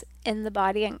stress in the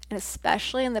body, and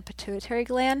especially in the pituitary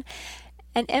gland.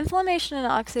 And inflammation and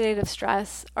oxidative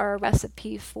stress are a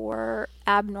recipe for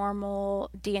abnormal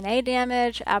DNA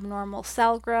damage, abnormal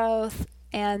cell growth,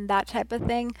 and that type of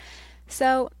thing.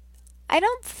 So I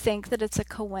don't think that it's a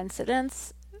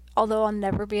coincidence, although I'll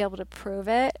never be able to prove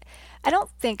it. I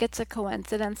don't think it's a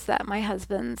coincidence that my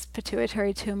husband's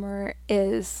pituitary tumor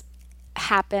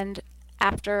happened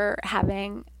after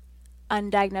having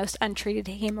undiagnosed, untreated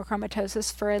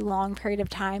hemochromatosis for a long period of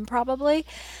time, probably.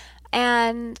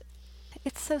 And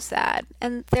it's so sad.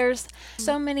 And there's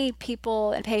so many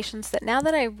people and patients that now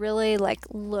that I really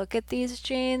look at these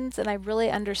genes and I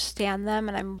really understand them,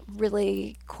 and I'm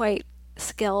really quite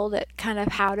skilled at kind of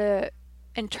how to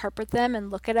interpret them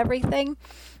and look at everything,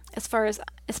 as far as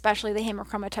especially the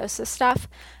hemochromatosis stuff,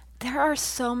 there are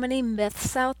so many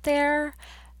myths out there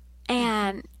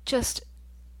and just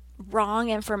wrong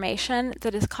information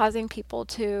that is causing people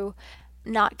to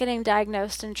not getting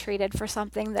diagnosed and treated for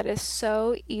something that is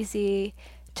so easy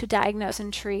to diagnose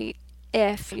and treat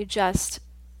if you just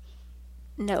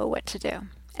know what to do.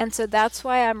 And so that's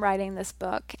why I'm writing this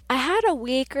book. I had a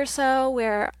week or so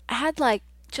where I had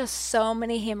just so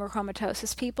many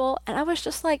hemochromatosis people, and I was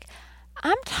just like,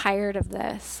 I'm tired of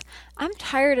this. I'm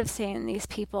tired of seeing these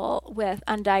people with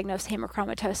undiagnosed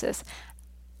hemochromatosis.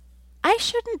 I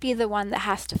shouldn't be the one that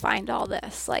has to find all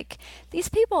this. These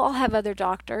people all have other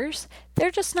doctors. They're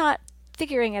just not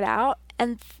figuring it out,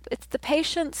 and it's the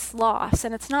patient's loss,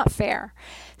 and it's not fair.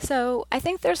 So I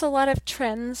think there's a lot of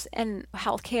trends in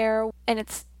healthcare, and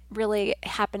it's really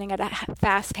happening at a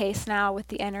fast pace now with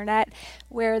the internet,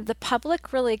 where the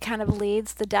public really kind of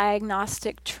leads the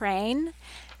diagnostic train.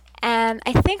 And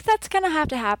I think that's going to have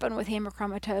to happen with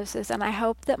hemochromatosis, and I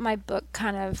hope that my book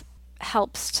kind of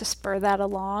helps to spur that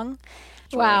along.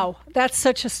 Wow, that's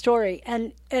such a story.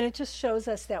 And it just shows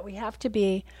us that we have to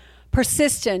be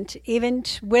persistent, even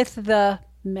with the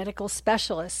medical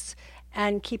specialists,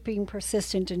 and keeping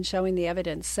persistent and showing the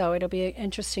evidence. So it'll be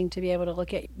interesting to be able to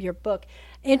look at your book.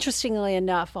 Interestingly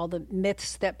enough, all the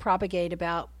myths that propagate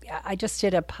about, I just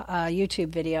did a YouTube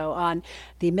video on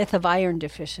the myth of iron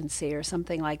deficiency or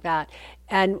something like that.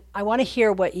 And I want to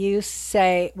hear what you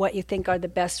say, what you think are the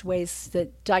best ways, the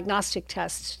diagnostic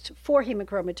tests for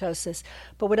hemochromatosis.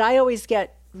 But what I always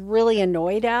get really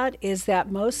annoyed at is that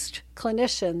most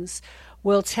clinicians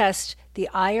will test the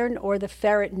iron or the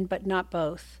ferritin, but not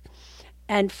both.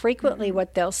 And frequently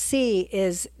what they'll see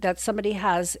is that somebody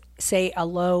has, say, a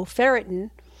low ferritin,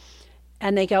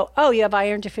 and they go, oh, you have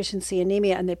iron deficiency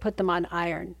anemia, and they put them on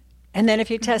iron. And then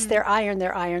if you test their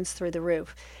iron's through the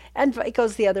roof. And it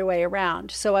goes the other way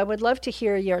around. So I would love to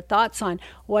hear your thoughts on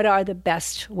what are the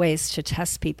best ways to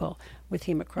test people with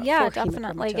hemochromatosis. Yeah,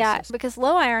 definitely. Yeah, because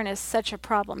low iron is such a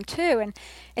problem too. And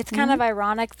it's kind of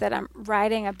ironic that I'm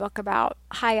writing a book about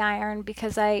high iron,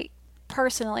 because I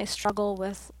personally struggle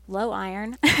with low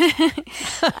iron.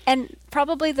 And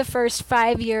probably the first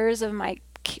 5 years of my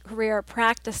career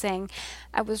practicing,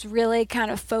 I was really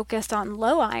kind of focused on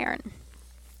low iron.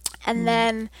 And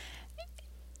then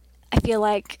I feel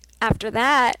like after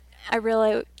that, I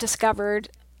really discovered,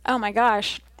 oh my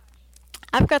gosh,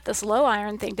 I've got this low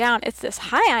iron thing down. It's this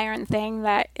high iron thing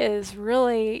that is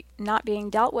really not being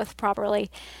dealt with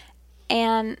properly.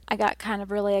 And I got kind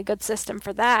of really a good system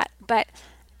for that. But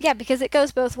yeah, because it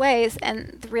goes both ways.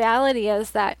 And the reality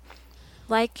is that,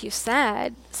 like you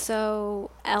said so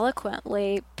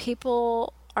eloquently,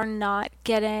 people are not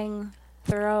getting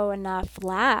thorough enough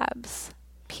labs,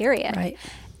 period. Right.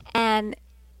 And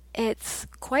it's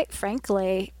quite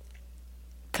frankly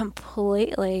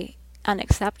completely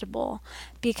unacceptable,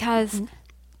 because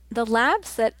the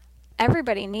labs that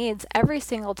everybody needs every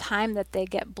single time that they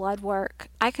get blood work,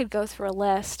 I could go through a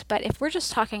list, but if we're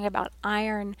just talking about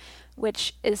iron,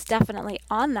 which is definitely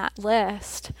on that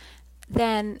list,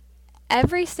 then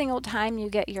every single time you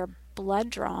get your blood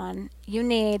drawn, you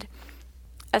need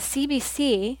a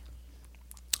CBC,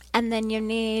 and then you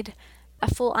need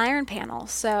a full iron panel.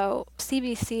 So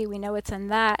CBC, we know it's in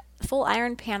that. Full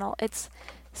iron panel, it's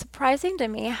surprising to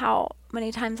me how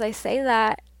many times I say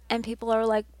that and people are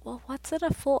like, well, what's in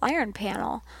a full iron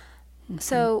panel? Mm-hmm.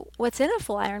 So what's in a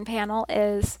full iron panel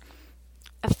is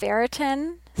a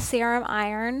ferritin, serum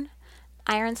iron,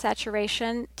 iron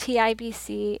saturation,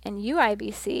 TIBC, and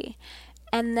UIBC.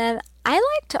 And then I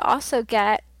like to also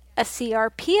get a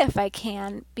CRP if I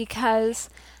can, because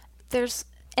there's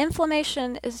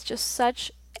inflammation is just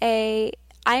such a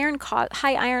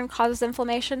high iron causes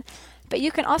inflammation, but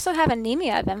you can also have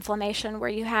anemia of inflammation where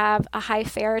you have a high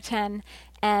ferritin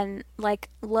and like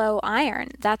low iron.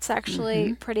 That's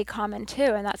actually pretty common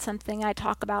too, and that's something I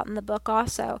talk about in the book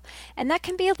also. And that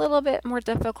can be a little bit more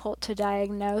difficult to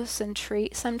diagnose and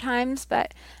treat sometimes,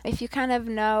 but if you kind of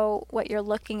know what you're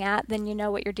looking at, then you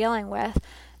know what you're dealing with.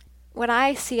 What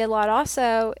I see a lot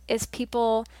also is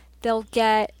people, they'll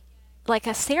get like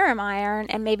a serum iron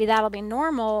and maybe that'll be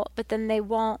normal, but then they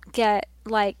won't get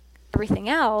like everything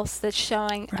else that's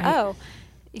showing, oh,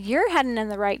 you're heading in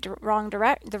the wrong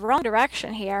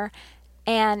direction here,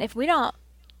 and if we don't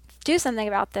do something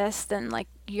about this, then like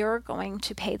you're going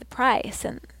to pay the price.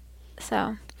 And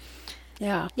so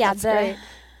that's great.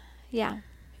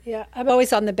 Yeah, I'm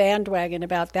always on the bandwagon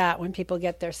about that when people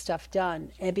get their stuff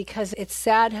done. And because it's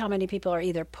sad how many people are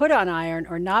either put on iron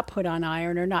or not put on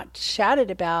iron or not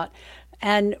chatted about.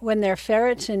 And when their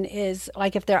ferritin is,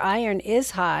 like if their iron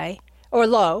is high or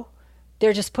low,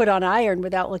 they're just put on iron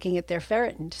without looking at their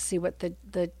ferritin to see what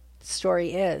the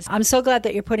story is. I'm so glad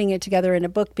that you're putting it together in a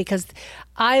book, because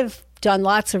I've done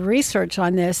lots of research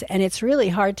on this, and it's really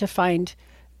hard to find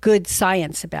good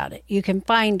science about it. You can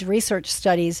find research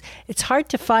studies. It's hard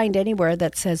to find anywhere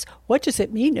that says, what does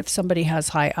it mean if somebody has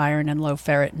high iron and low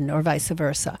ferritin, or vice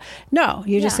versa? No,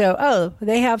 you just go, oh,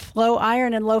 they have low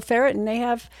iron and low ferritin, they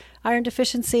have iron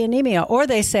deficiency anemia. Or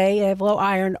they say they have low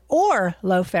iron or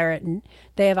low ferritin,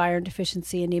 they have iron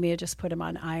deficiency anemia, just put them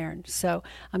on iron. So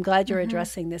I'm glad you're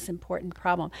addressing this important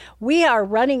problem. We are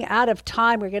running out of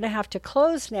time. We're going to have to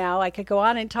close now. I could go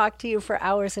on and talk to you for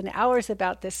hours and hours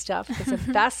about this stuff because I'm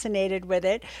fascinated with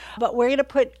it. But we're going to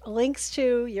put links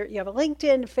to you have a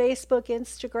LinkedIn, Facebook,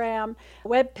 Instagram,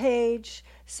 webpage.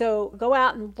 So go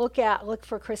out and look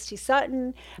for Christy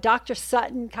Sutton. Dr.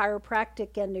 Sutton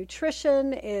Chiropractic and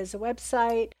Nutrition is a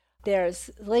website. There's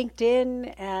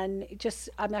LinkedIn, and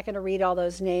I'm not going to read all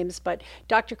those names, but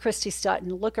Dr. Christy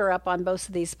Sutton, look her up on both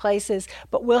of these places.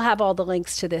 But we'll have all the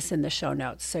links to this in the show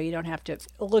notes, so you don't have to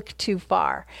look too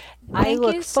far. Thank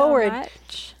you so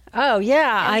much. Oh,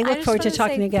 yeah. I look forward to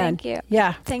talking again. Thank you.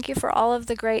 Yeah. Thank you for all of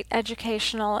the great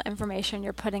educational information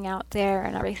you're putting out there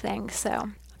and everything. So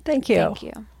thank you. Thank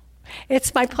you.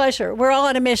 It's my pleasure. We're all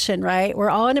on a mission, right? We're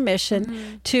all on a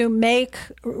mission to make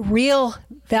real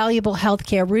valuable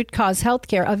healthcare, root cause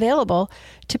healthcare, available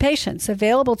to patients,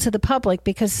 available to the public,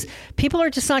 because people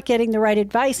are just not getting the right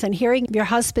advice. And hearing your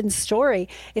husband's story,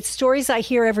 it's stories I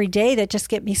hear every day that just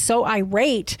get me so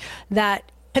irate that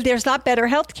there's not better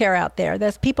health care out there.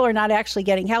 People are not actually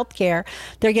getting health care.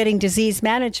 They're getting disease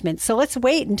management. So let's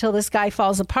wait until this guy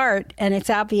falls apart and it's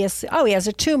obvious, oh, he has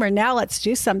a tumor. Now let's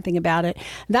do something about it.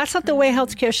 That's not the way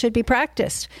health care should be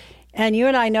practiced. And you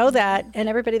and I know that, and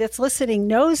everybody that's listening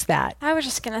knows that. I was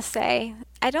just going to say,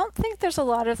 I don't think there's a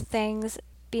lot of things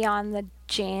beyond the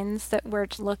genes that we're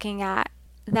looking at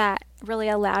that really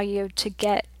allow you to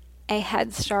get a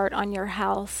head start on your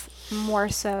health more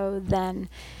so than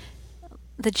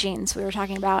the genes we were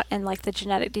talking about and like the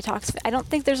genetic detox. I don't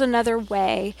think there's another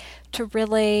way to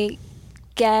really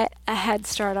get a head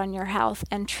start on your health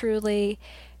and truly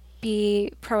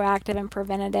be proactive and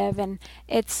preventative. And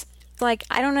it's like,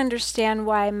 I don't understand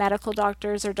why medical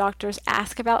doctors or doctors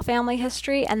ask about family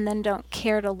history and then don't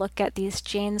care to look at these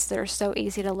genes that are so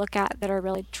easy to look at that are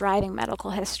really driving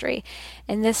medical history.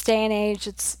 In this day and age,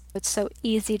 it's so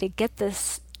easy to get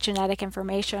this genetic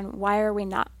information. Why are we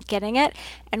not getting it?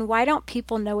 And why don't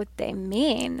people know what they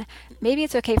mean? Maybe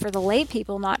it's okay for the lay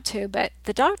people not to, but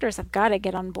the doctors have got to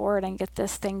get on board and get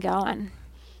this thing going.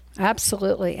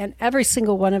 Absolutely. And every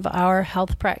single one of our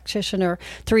health practitioner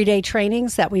 3-day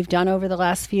trainings that we've done over the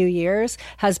last few years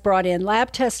has brought in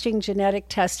lab testing, genetic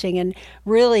testing, and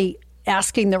really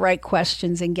asking the right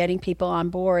questions and getting people on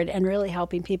board and really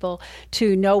helping people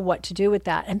to know what to do with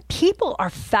that. And people are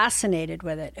fascinated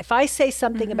with it. If I say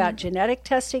something about genetic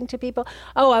testing to people,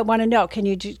 oh, I want to know, can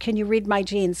you read my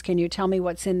genes? Can you tell me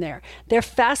what's in there? They're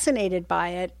fascinated by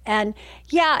it. And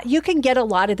yeah, you can get a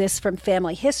lot of this from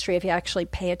family history if you actually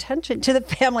pay attention to the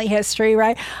family history,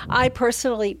 right? I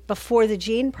personally, before the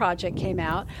Gene Project came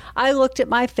out, I looked at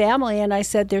my family and I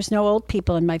said, there's no old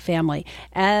people in my family.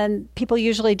 And people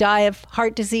usually die of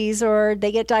heart disease or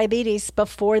they get diabetes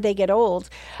before they get old.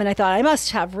 And I thought, I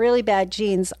must have really bad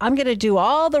genes. I'm going to do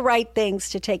all the right things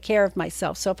to take care of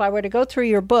myself. So if I were to go through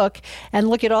your book and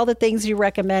look at all the things you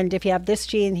recommend, if you have this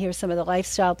gene, here's some of the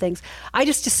lifestyle things, I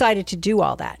just decided to do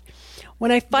all that.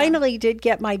 When I finally did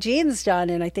get my genes done,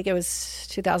 and I think it was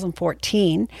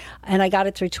 2014, and I got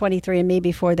it through 23andMe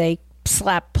before they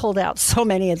pulled out so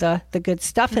many of the good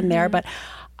stuff in there, but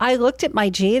I looked at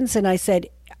my genes and I said,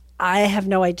 I have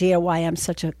no idea why I'm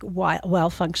such a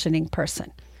well-functioning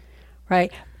person,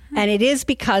 right? And it is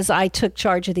because I took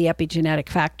charge of the epigenetic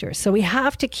factors. So we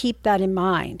have to keep that in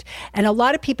mind. And a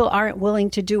lot of people aren't willing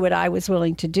to do what I was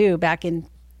willing to do back in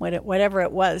whatever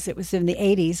it was in the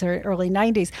 80s or early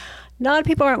 90s. A lot of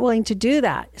people aren't willing to do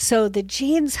that. So the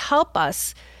genes help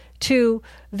us to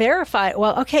verify,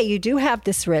 well, okay, you do have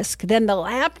this risk. Then the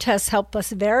lab tests help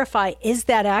us verify, is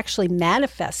that actually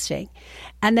manifesting?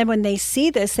 And then when they see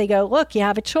this, they go, look, you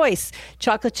have a choice,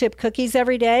 chocolate chip cookies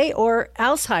every day or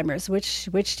Alzheimer's,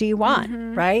 which do you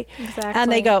want, right? Exactly.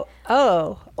 And they go,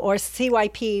 oh, or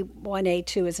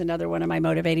CYP1A2 is another one of my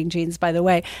motivating genes, by the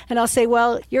way. And I'll say,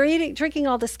 well, you're drinking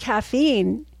all this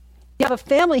caffeine. You have a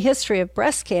family history of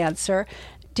breast cancer.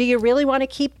 Do you really want to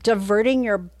keep diverting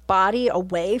your body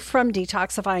away from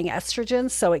detoxifying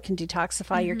estrogens so it can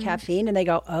detoxify your caffeine? And they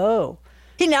go, oh,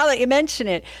 now that you mention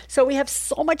it. So we have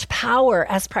so much power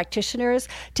as practitioners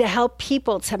to help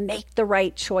people to make the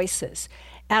right choices.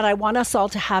 And I want us all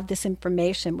to have this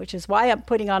information, which is why I'm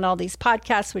putting on all these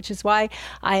podcasts, which is why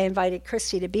I invited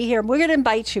Christy to be here. We're going to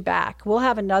invite you back. We'll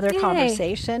have another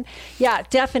conversation. Yeah,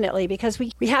 definitely, because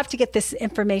we have to get this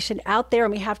information out there,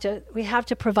 and we have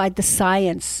to provide the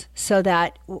science so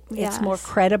that it's more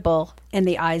credible in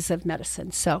the eyes of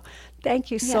medicine. So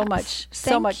thank you so much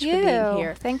for being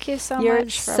here. Thank you so You're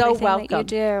much for so everything welcome. that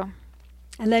you do.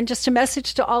 And then just a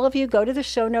message to all of you, go to the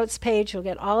show notes page. You'll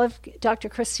get all of Dr.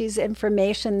 Christy's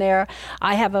information there.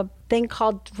 I have a thing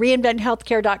called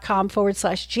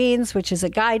reinventhealthcare.com/genes, which is a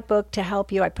guidebook to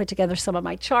help you. I put together some of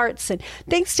my charts and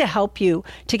things to help you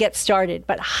to get started.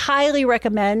 But highly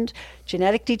recommend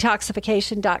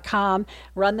geneticdetoxification.com.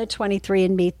 Run the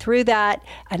 23andMe through that.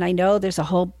 And I know there's a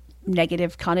whole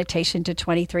negative connotation to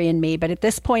 23andMe, but at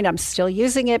this point I'm still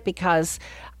using it because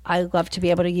I love to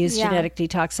be able to use genetic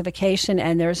detoxification,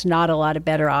 and there's not a lot of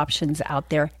better options out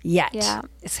there yet. Yeah,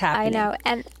 it's happening. I know.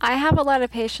 And I have a lot of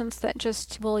patients that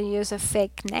just will use a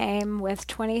fake name with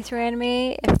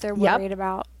 23andMe if they're worried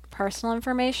about personal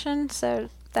information. So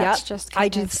that's just kind I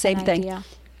do of the same an thing. idea.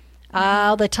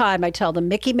 All the time. I tell them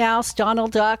Mickey Mouse,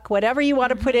 Donald Duck, whatever you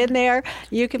want to put in there,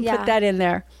 you can put that in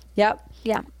there. Yep.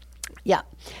 Yeah. Yeah.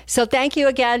 So thank you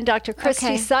again, Dr.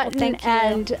 Christy Sutton. Well, thank you.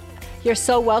 And you're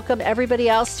so welcome. Everybody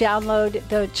else, download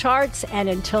the charts. And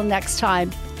until next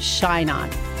time, shine on.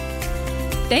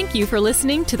 Thank you for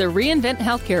listening to the Reinvent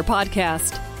Healthcare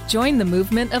podcast. Join the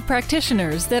movement of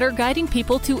practitioners that are guiding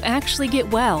people to actually get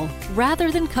well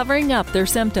rather than covering up their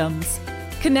symptoms.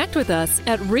 Connect with us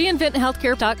at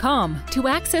reinventhealthcare.com to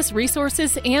access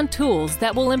resources and tools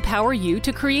that will empower you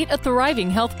to create a thriving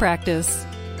health practice.